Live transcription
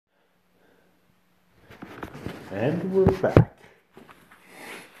And we're back.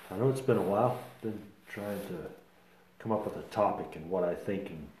 I know it's been a while. Been trying to come up with a topic and what I think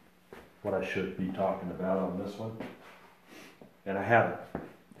and what I should be talking about on this one. And I haven't.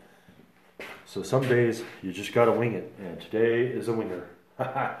 So some days you just gotta wing it. And today is a winger.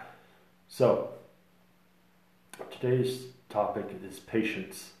 So today's topic is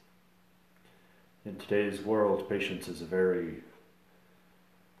patience. In today's world, patience is a very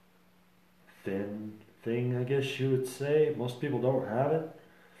thin thing, I guess you would say. Most people don't have it.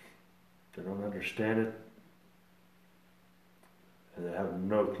 They don't understand it. And they have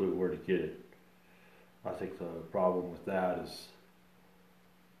no clue where to get it. I think the problem with that is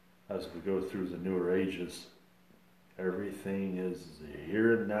as we go through the newer ages, everything is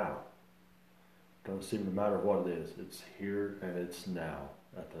here and now. Doesn't seem to matter what it is. It's here and it's now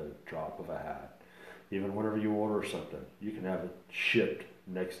at the drop of a hat. Even whenever you order something, you can have it shipped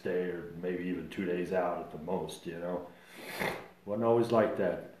next day or maybe even 2 days out at the most, you know. Wasn't always like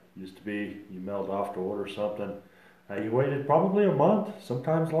that. Used to be you mailed off to order something. You waited probably a month,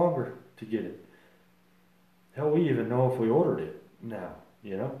 sometimes longer, to get it. Hell, we even know if we ordered it now.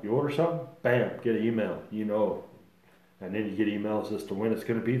 You know, you order something, bam, get an email, you know. And then you get emails as to when it's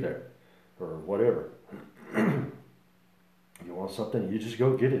going to be there or whatever. You want something, you just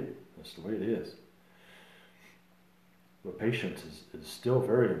go get it. That's the way it is. But patience is still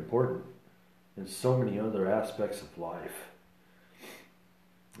very important in so many other aspects of life.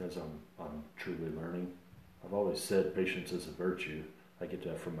 As I'm truly learning. I've always said patience is a virtue. I get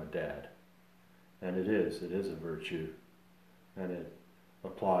that from my dad. And it is a virtue. And it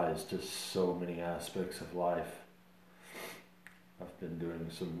applies to so many aspects of life. I've been doing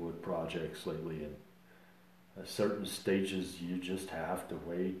some wood projects lately, and at certain stages you just have to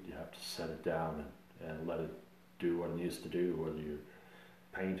wait. You have to set it down and let it do what it needs to do, whether you're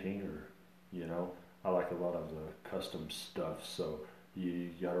painting or, you know, I like a lot of the custom stuff, so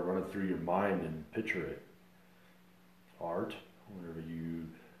you got to run it through your mind and picture it. Art, whenever you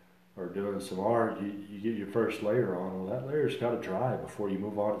are doing some art, you get your first layer on. Well, that layer's got to dry before you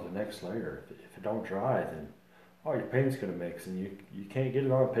move on to the next layer. If it don't dry, then all your paint's going to mix, and you can't get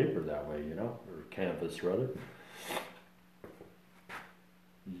it on paper that way, you know, or canvas rather.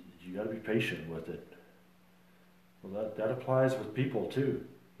 You got to be patient with it. Well, that applies with people too.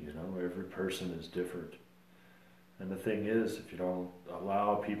 You know, every person is different. And the thing is, if you don't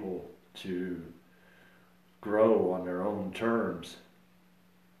allow people to grow on their own terms,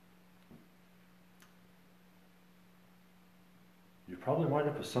 you probably wind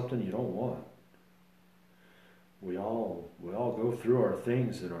up with something you don't want. We all go through our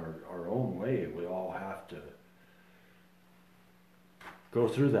things in our own way. We all have to go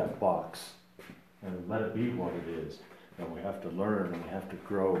through that box and let it be what it is. And we have to learn and we have to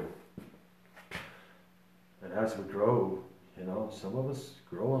grow. And as we grow, you know, some of us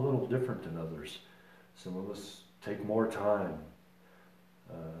grow a little different than others. Some of us take more time.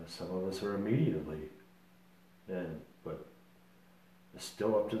 Some of us are immediately. But it's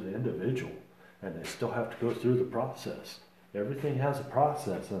still up to the individual. And they still have to go through the process. Everything has a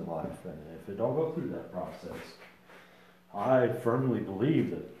process in life. And if they don't go through that process, I firmly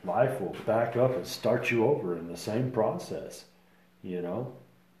believe that life will back up and start you over in the same process. You know,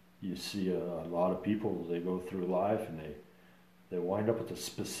 you see a lot of people, they go through life and they wind up with a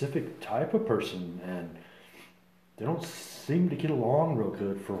specific type of person and they don't seem to get along real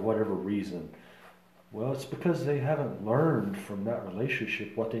good for whatever reason. Well, it's because they haven't learned from that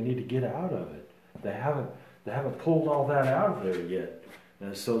relationship what they need to get out of it. They haven't pulled all that out of there yet.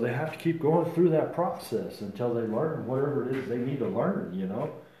 And so they have to keep going through that process until they learn whatever it is they need to learn, you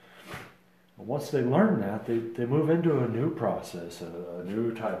know. And once they learn that, they move into a new process, a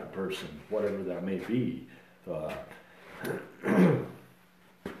new type of person, whatever that may be. So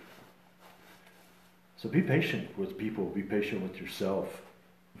be patient with people, be patient with yourself.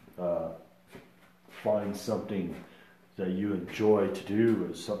 Find something that you enjoy to do,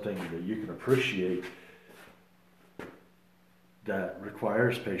 or something that you can appreciate that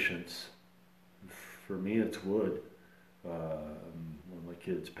requires patience. For me, it's wood. One of my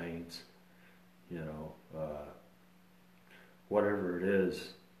kids paints. You know, whatever it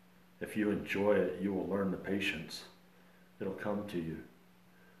is, if you enjoy it, you will learn the patience. It'll come to you.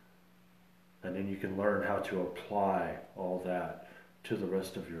 And then you can learn how to apply all that to the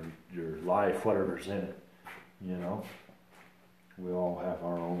rest of your life, whatever's in it. You know, we all have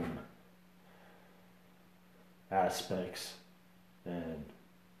our own aspects, and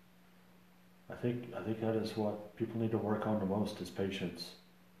I think that is what people need to work on the most is patience.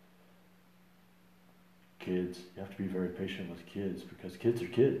 Kids, you have to be very patient with kids because kids are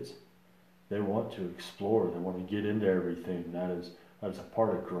kids. They want to explore. They want to get into everything. That is a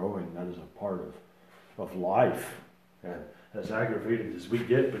part of growing. That is a part of life. And as aggravated as we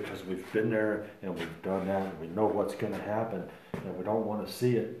get because we've been there and we've done that and we know what's going to happen and we don't want to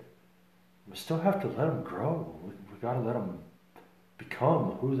see it, we still have to let them grow. We got to let them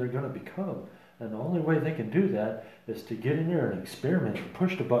become who they're going to become. And the only way they can do that is to get in there and experiment and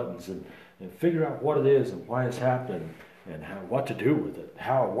push the buttons and figure out what it is and why it's happening and what to do with it,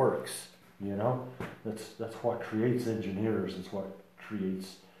 how it works. You know, that's what creates engineers. It's what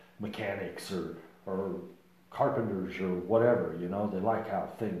creates mechanics or carpenters or whatever. You know, they like how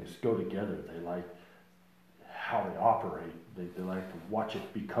things go together. They like how they operate. They like to watch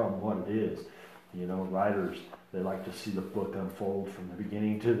it become what it is. You know, writers, they like to see the book unfold from the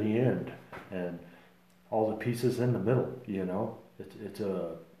beginning to the end and all the pieces in the middle. You know, it's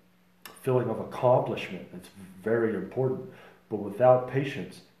a feeling of accomplishment. It's very important. But without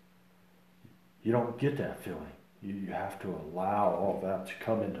patience, you don't get that feeling. You have to allow all that to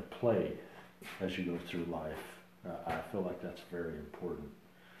come into play as you go through life. I feel like that's very important.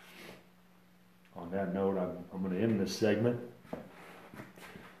 On that note, I'm going to end this segment,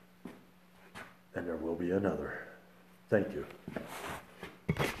 and there will be another. Thank you.